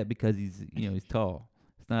don't do that because he's tall.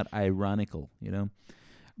 It's not ironical. Where does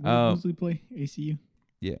Mosley play? ACU?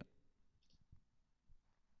 Yeah.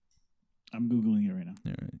 I'm Googling it right now.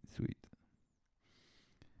 All right, sweet.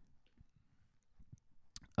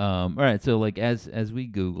 All right, so like as we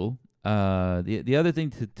Google, the other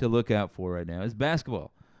thing to look out for right now is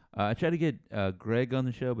basketball. I tried to get Greg on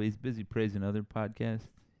the show, but he's busy praising other podcasts.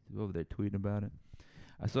 He's over there tweeting about it.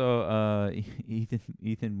 I saw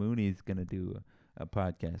Ethan Mooney's gonna do a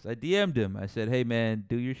podcast. I DM'd him. I said, "Hey man,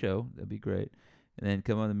 do your show. That'd be great, and then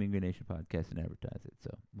come on the Mean Green Nation podcast and advertise it."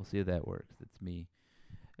 So we'll see if that works. That's me.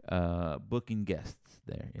 Booking guests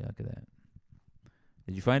there. Yeah, look at that.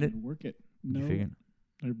 Did you find it? Work it. Did you No, figure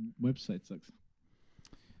their website sucks.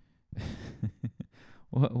 it?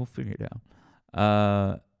 We'll figure it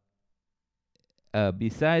out.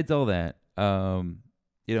 Besides all that,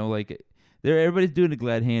 like everybody's doing a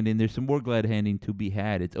glad handing. There's some more glad handing to be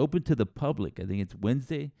had. It's open to the public. I think it's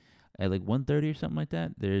Wednesday at like 1:30 or something like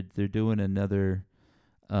that. They're doing another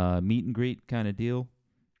meet and greet kind of deal.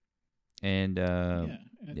 And I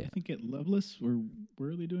think at Loveless, where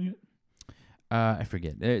are they doing it? I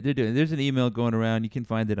forget. They're doing. There's an email going around. You can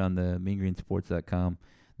find it on the meangreensports.com.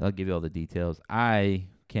 They'll give you all the details. I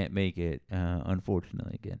can't make it,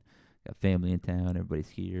 unfortunately. Again, got family in town. Everybody's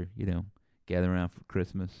here. Gathering around for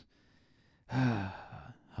Christmas.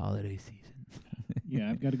 Holiday season. Yeah,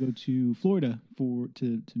 I've got to go to Florida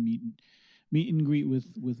to meet and greet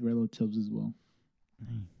with relatives as well.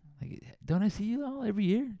 Like, don't I see you all every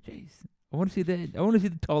year? Jeez, I want to see that. I want to see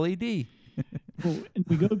the tall AD. Well, and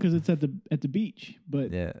we go because it's at the beach,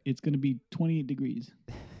 but Yeah, it's going to be 28 degrees.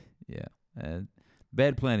 yeah.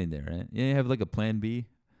 Bad planning there, right? You have like a plan B,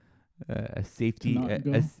 a safety, not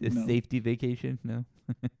go? a No. safety vacation. No.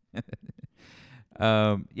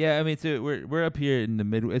 Yeah, I mean, so we're up here in the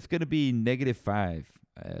mid. It's gonna be -5.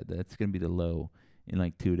 That's gonna be the low in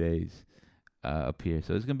like 2 days up here.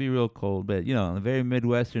 So it's gonna be real cold. But I'm very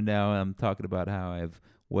Midwestern now. I'm talking about how I've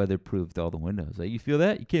weatherproofed all the windows. Like, you feel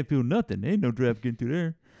that? You can't feel nothing. Ain't no draft getting through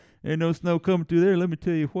there. Ain't no snow coming through there. Let me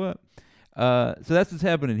tell you what. So that's what's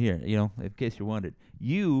happening here. In case you're wondering,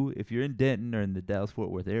 if you're in Denton or in the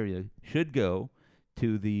Dallas-Fort Worth area, should go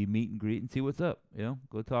to the meet and greet and see what's up.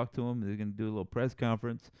 Go talk to them. They're gonna do a little press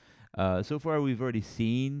conference. So far, we've already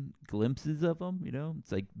seen glimpses of them.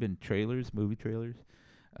 It's like been trailers, movie trailers.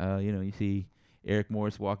 You see Eric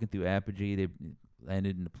Morris walking through Apogee. They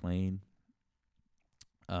landed in the plane.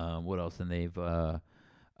 What else? And they've done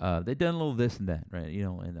a little this and that, right?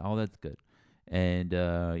 And all that's good. And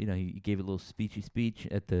he gave a little speechy speech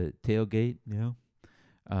at the tailgate.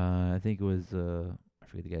 I think it was I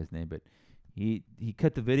forget the guy's name, but he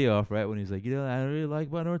cut the video off right when he was like, I really like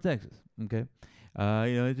about North Texas. Okay,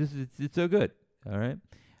 it's so good. All right.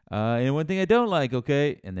 And one thing I don't like,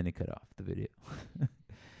 okay, and then he cut off the video.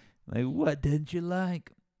 Like, what didn't you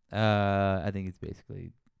like? I think it's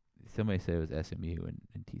basically somebody said it was SMU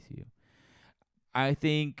and TCU. I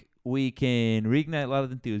think we can reignite a lot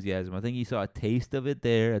of enthusiasm. I think you saw a taste of it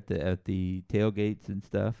there at the tailgates and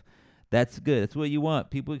stuff. That's good. That's what you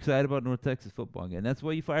want. People excited about North Texas football again. That's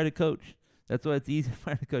why you fired a coach. That's why it's easy to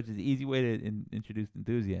fire a coach. It's an easy way to introduce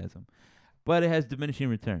enthusiasm. But it has diminishing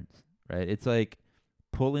returns, right? It's like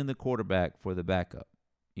pulling the quarterback for the backup.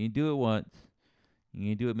 You can do it once. You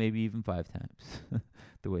can do it maybe even 5 times,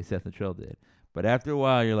 the way Seth Luttrell did. But after a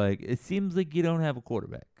while, you're like, it seems like you don't have a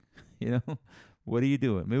quarterback. What are you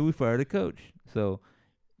doing? Maybe we fired a coach. So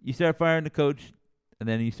you start firing the coach, and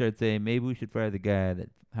then you start saying, maybe we should fire the guy that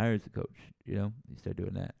hires the coach. You start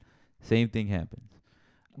doing that. Same thing happens.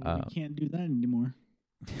 Well, we can't do that anymore.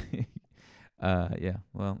 Yeah.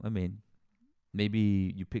 Well, I mean,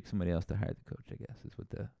 maybe you pick somebody else to hire the coach, I guess, is what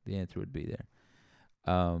the answer would be there.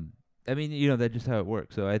 I mean, that's just how it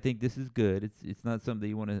works. So I think this is good. It's not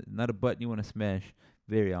something not a button you want to smash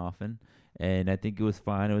very often. And I think it was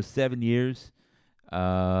fine. It was 7 years.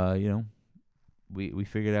 We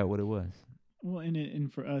figured out what it was. Well,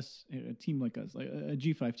 and for us, a team like us, like a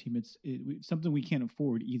G5 team, it's something we can't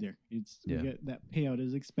afford either. We get that payout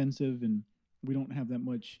is expensive, and we don't have that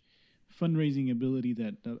much fundraising ability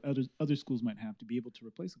that other schools might have to be able to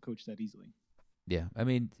replace a coach that easily. Yeah, I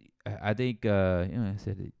mean, I think I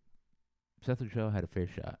said it, Seth Luttrell had a fair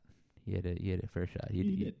shot. He had a fair shot. He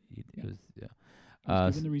did. It was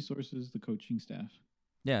given the resources, the coaching staff.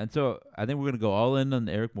 Yeah, and so I think we're gonna go all in on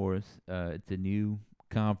Eric Morris. It's a new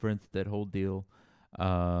conference, that whole deal.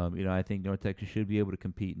 I think North Texas should be able to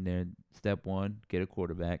compete in there. Step one, get a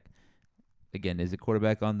quarterback. Again, is a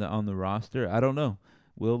quarterback on the roster? I don't know.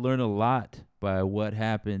 We'll learn a lot by what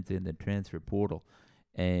happens in the transfer portal,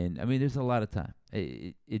 and I mean, there's a lot of time.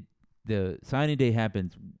 The signing day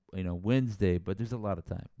happens, Wednesday, but there's a lot of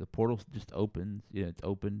time. The portal just opens. It's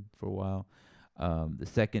open for a while. The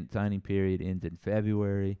second signing period ends in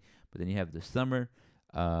February, but then you have the summer,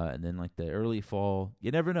 and then like the early fall.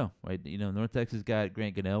 You never know, right? North Texas got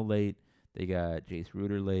Grant Gunnell late. They got Jace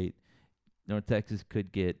Reuter late. North Texas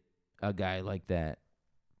could get a guy like that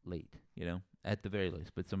late, at the very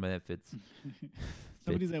least. But somebody that fits.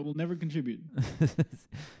 Somebody that will never contribute.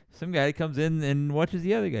 Some guy comes in and watches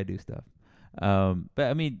the other guy do stuff. But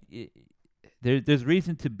I mean, there's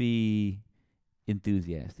reason to be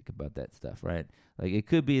enthusiastic about that stuff, right? Like, it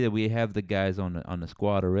could be that we have the guys on the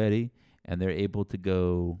squad already, and they're able to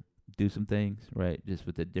go do some things, right? Just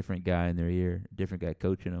with a different guy in their ear, a different guy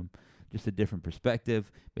coaching them, just a different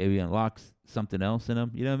perspective. Maybe unlocks something else in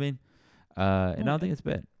them. You know what I mean? And I don't think it's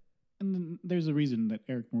bad. And then there's a reason that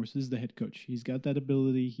Eric Morris is the head coach. He's got that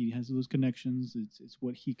ability. He has those connections. It's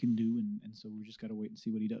what he can do, and so we just got to wait and see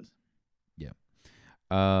what he does. Yeah.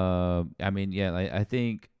 I mean, yeah, I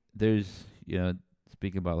think there's,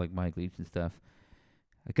 speaking about like Mike Leach and stuff,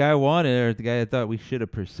 a guy I wanted, or the guy I thought we should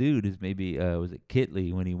have pursued is maybe, was it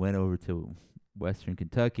Kitley when he went over to Western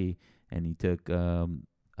Kentucky and he took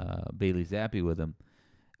Bailey Zappi with him.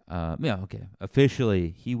 Okay.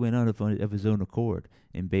 Officially, he went out of his own accord,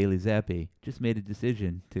 and Bailey Zappi just made a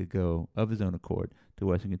decision to go of his own accord to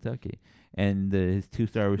Western Kentucky. And his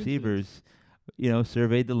 2-star receivers,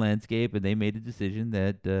 surveyed the landscape, and they made a decision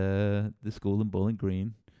that the school in Bowling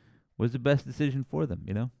Green was the best decision for them.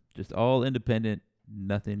 Just all independent,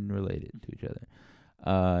 nothing related to each other.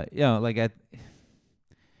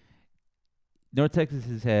 North Texas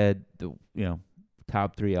has had the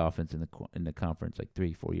top 3 offense in the conference like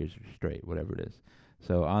 3-4 years straight, whatever it is.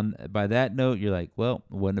 So by that note, you're like, well,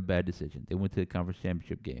 it wasn't a bad decision. They went to the conference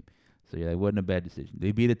championship game. So yeah, it wasn't a bad decision.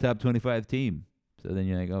 They beat a top 25 team. So then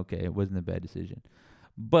you're like, okay, it wasn't a bad decision.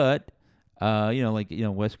 But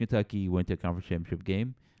West Kentucky went to a conference championship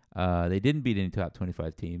game. They didn't beat any top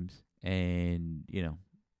 25 teams, and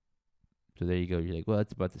so there you go. You're like, well,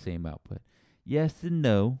 that's about the same output. Yes and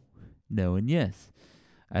no, no and yes.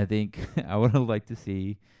 I think I would have liked to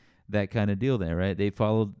see that kind of deal there, right? They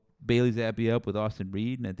followed Bailey Zappi up with Austin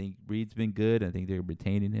Reed, and I think Reed's been good. I think they're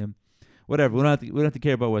retaining him. Whatever. We don't have to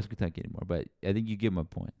care about West Kentucky anymore. But I think you get my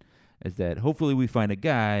point. Is that hopefully we find a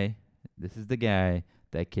guy. This is the guy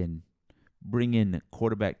that can bring in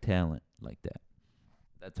quarterback talent like that.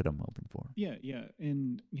 That's what I'm hoping for. Yeah,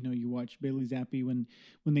 and you watch Bailey Zappi when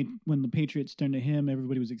the Patriots turned to him,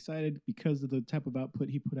 everybody was excited because of the type of output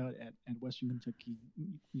he put out at Western Kentucky.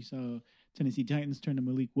 You saw Tennessee Titans turn to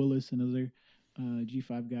Malik Willis, another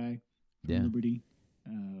G5 guy from Liberty,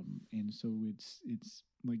 and so it's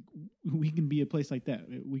like we can be a place like that.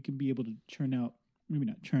 We can be able to churn out, maybe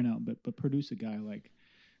not churn out, but produce a guy like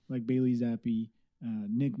Bailey Zappi,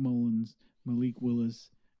 Nick Mullins, Malik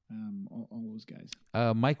Willis. All those guys.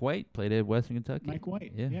 Mike White played at Western Kentucky. Mike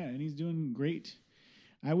White, yeah, and he's doing great.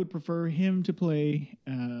 I would prefer him to play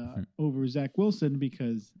over Zach Wilson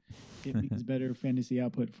because it means better fantasy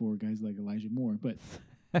output for guys like Elijah Moore. But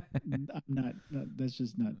I'm not. That's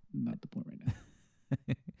just not the point right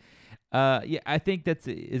now. Yeah, I think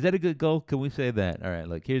is that a good goal? Can we say that? All right,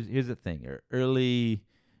 look, here's the thing. Our early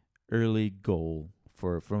goal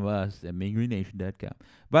from us at MeanGreenNation.com.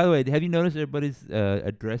 By the way, have you noticed everybody's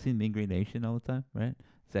addressing Mean Green Nation all the time, right?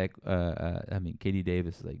 Zach, Katie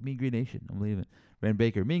Davis is like, Mean Green Nation, I'm leaving. Rand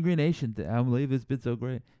Baker, Mean Green Nation, I'm leaving, it's been so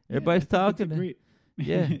great. Everybody's talking. Great.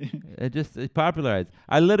 Yeah, it popularized.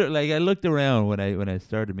 I looked around when I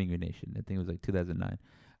started Mean Green Nation. I think it was like 2009.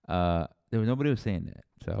 Nobody was saying that,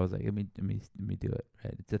 so I was like, let me do it.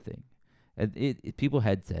 Right, it's a thing. And people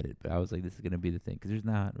had said it, but I was like, this is gonna be the thing because there's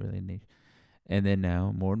not really a nation. And then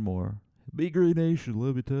now, more and more, Mean Green Nation,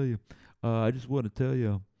 let me tell you. I just want to tell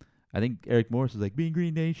you. I think Eric Morris is like, Mean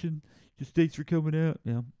Green Nation, just thanks for coming out.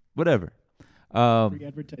 Whatever. Free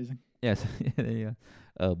advertising. Yes.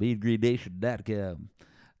 MeanGreenNation.com.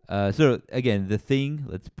 So, again, the thing,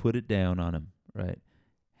 let's put it down on him, right?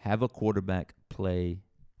 Have a quarterback play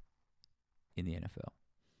in the NFL.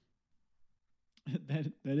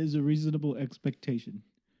 That is a reasonable expectation.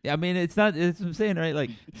 Yeah, I mean, it's not. It's what I'm saying, right? Like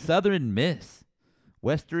Southern Miss,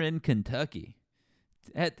 Western Kentucky.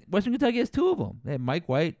 Western Kentucky has two of them. They have Mike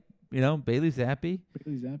White, Bailey Zappi.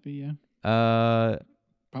 Bailey Zappi, yeah.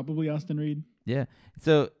 Probably Austin Reed. Yeah.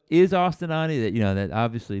 So is Austin Aune that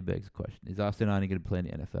obviously begs the question. Is Austin Aune going to play in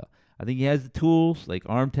the NFL? I think he has the tools, like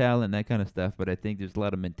arm talent and that kind of stuff, but I think there's a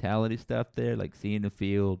lot of mentality stuff there, like seeing the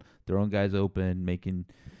field, throwing guys open, making,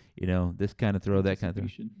 this kind of throw, that kind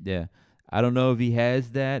of throw. Yeah. I don't know if he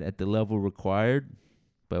has that at the level required,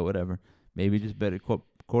 but whatever. Maybe just better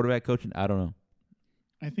quarterback coaching. I don't know.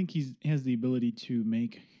 I think he has the ability to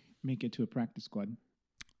make it to a practice squad.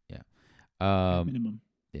 Yeah. At minimum.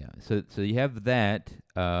 Yeah. So you have that.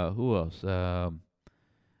 Who else? I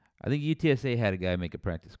think UTSA had a guy make a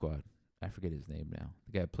practice squad. I forget his name now.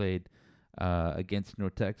 The guy played against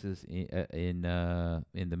North Texas in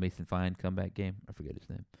the Mason Fine comeback game. I forget his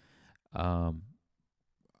name.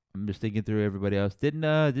 I'm just thinking through everybody else. Didn't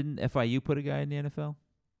FIU put a guy in the NFL?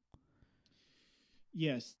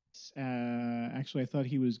 Yes. Actually, I thought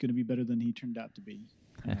he was going to be better than he turned out to be.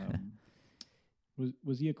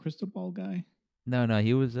 Was he a crystal ball guy? No.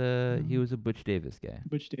 He was a Butch Davis guy.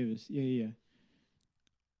 Butch Davis. Yeah.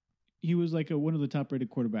 He was like one of the top-rated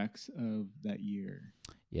quarterbacks of that year.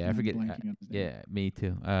 Yeah, I forget. Yeah, me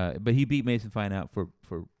too. But he beat Mason Fine out for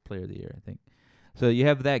Player of the Year, I think. So you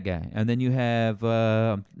have that guy, and then you have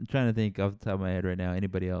I'm trying to think off the top of my head right now.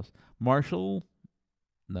 Anybody else? Marshall?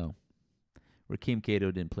 No. Rakeem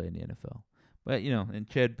Cato didn't play in the NFL, but and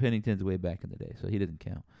Chad Pennington's way back in the day, so he doesn't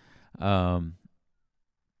count.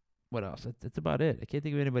 What else? That's about it. I can't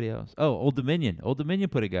think of anybody else. Oh, Old Dominion. Old Dominion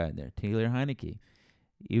put a guy in there. Taylor Heineke.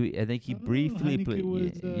 I think he briefly Heineke played.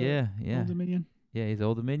 Was, yeah. Old Dominion. Yeah, he's an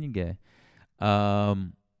Old Dominion guy.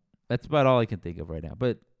 That's about all I can think of right now.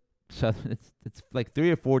 But so it's like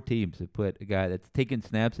 3 or 4 teams that put a guy that's taking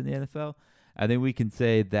snaps in the NFL. I think we can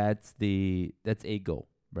say that's a goal,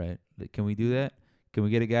 right? Can we do that? Can we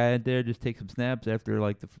get a guy out there just take some snaps after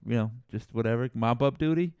like just whatever mop up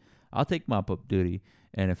duty? I'll take mop up duty,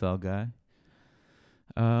 NFL guy.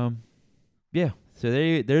 Yeah. So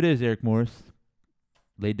there it is, Eric Morris.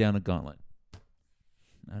 Laid down a gauntlet.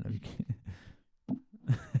 I don't know if you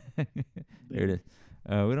can. There it is.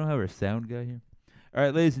 We don't have our sound guy here. All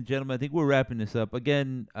right, ladies and gentlemen, I think we're wrapping this up.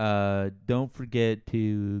 Again, don't forget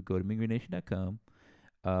to go to MeanGreenNation.com.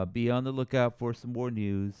 Be on the lookout for some more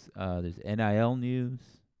news. There's NIL news.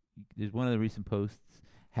 There's one of the recent posts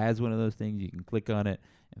has one of those things. You can click on it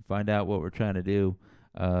and find out what we're trying to do.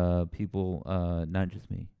 People, not just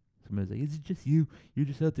me. Somebody's like, "Is it just you? You're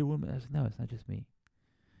just out there woman." I was like, "No, it's not just me."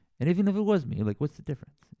 And even if it was me, like, what's the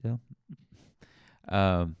difference? You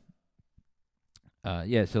know.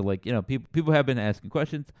 Yeah. So like, people have been asking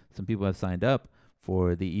questions. Some people have signed up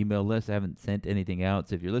for the email list. I haven't sent anything out.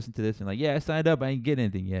 So if you're listening to this and like, yeah, I signed up, I didn't get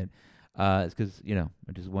anything yet. It's because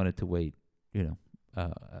I just wanted to wait,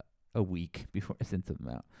 a week before I send something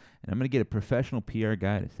out. And I'm gonna get a professional PR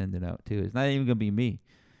guy to send it out too. It's not even gonna be me.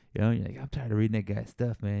 You're like, I'm tired of reading that guy's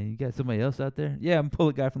stuff, man. You got somebody else out there? Yeah, I'm pull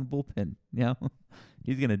a guy from the bullpen.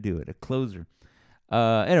 He's gonna do it. A closer.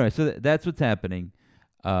 Anyway, so that's what's happening.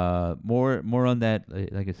 More on that.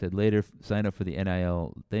 Like I said, later. Sign up for the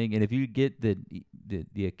NIL thing, and if you get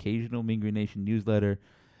the occasional Mean Green Nation newsletter,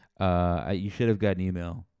 you should have got an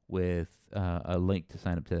email with a link to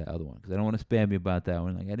sign up to that other one, because I don't want to spam you about that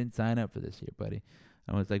one. Like, I didn't sign up for this year, buddy.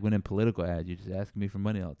 It's like when in political ads, you're just asking me for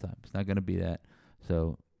money all the time. It's not going to be that.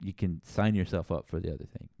 So you can sign yourself up for the other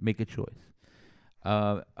thing. Make a choice.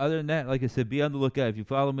 Other than that, like I said, be on the lookout. If you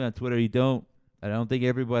follow me on Twitter, I don't think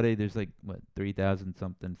everybody, there's like, 3,000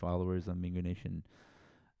 something followers on Mean Green Nation,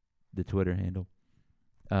 the Twitter handle.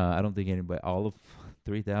 I don't think anybody, all of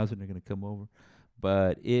 3,000 are going to come over.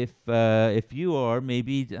 But if you are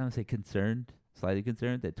maybe, I don't say concerned, slightly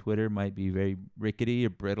concerned that Twitter might be very rickety or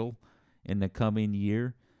brittle in the coming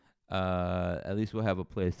year, at least we'll have a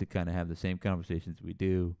place to kind of have the same conversations we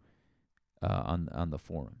do on the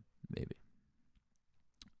forum, maybe.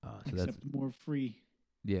 So except more free.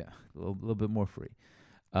 Yeah, a little bit more free.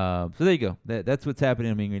 So there you go. That's what's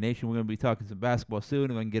happening in Mean Green Nation. We're going to be talking some basketball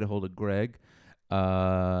soon if I can get a hold of Greg.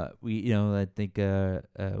 I think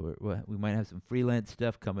we might have some freelance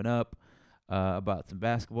stuff coming up about some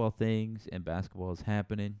basketball things, and basketball is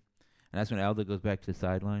happening. And that's when Aldo goes back to the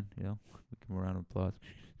sideline. We give him a round of applause.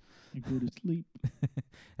 I go to sleep.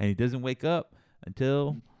 And he doesn't wake up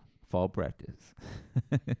until fall practice.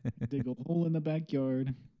 Dig a hole in the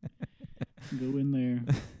backyard. Go in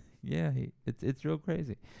there. Yeah, it's real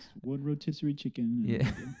crazy. One rotisserie chicken.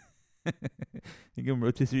 Yeah. You give him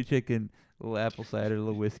rotisserie chicken, a little apple cider, a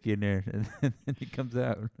little whiskey in there, and then he comes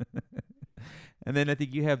out. And then I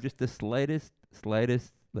think you have just the slightest,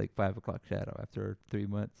 like 5 o'clock shadow after 3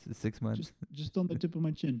 months, 6 months. Just on the tip of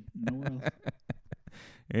my chin. Nowhere else.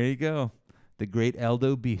 There you go. The great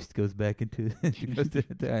Aldo Beast goes back into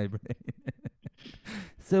the eyebrow.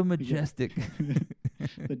 So majestic.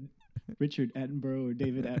 The Richard Attenborough or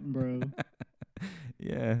David Attenborough.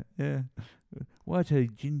 Yeah. Watch how he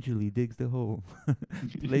gingerly digs the hole.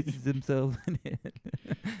 Places himself in it.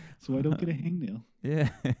 So I don't get a hangnail. Yeah.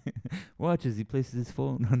 Watch as he places his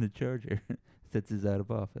phone on the charger. Sets us out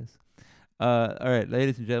of office. All right,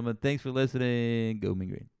 ladies and gentlemen, thanks for listening. Go Mean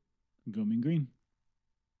Green. Go Mean Green.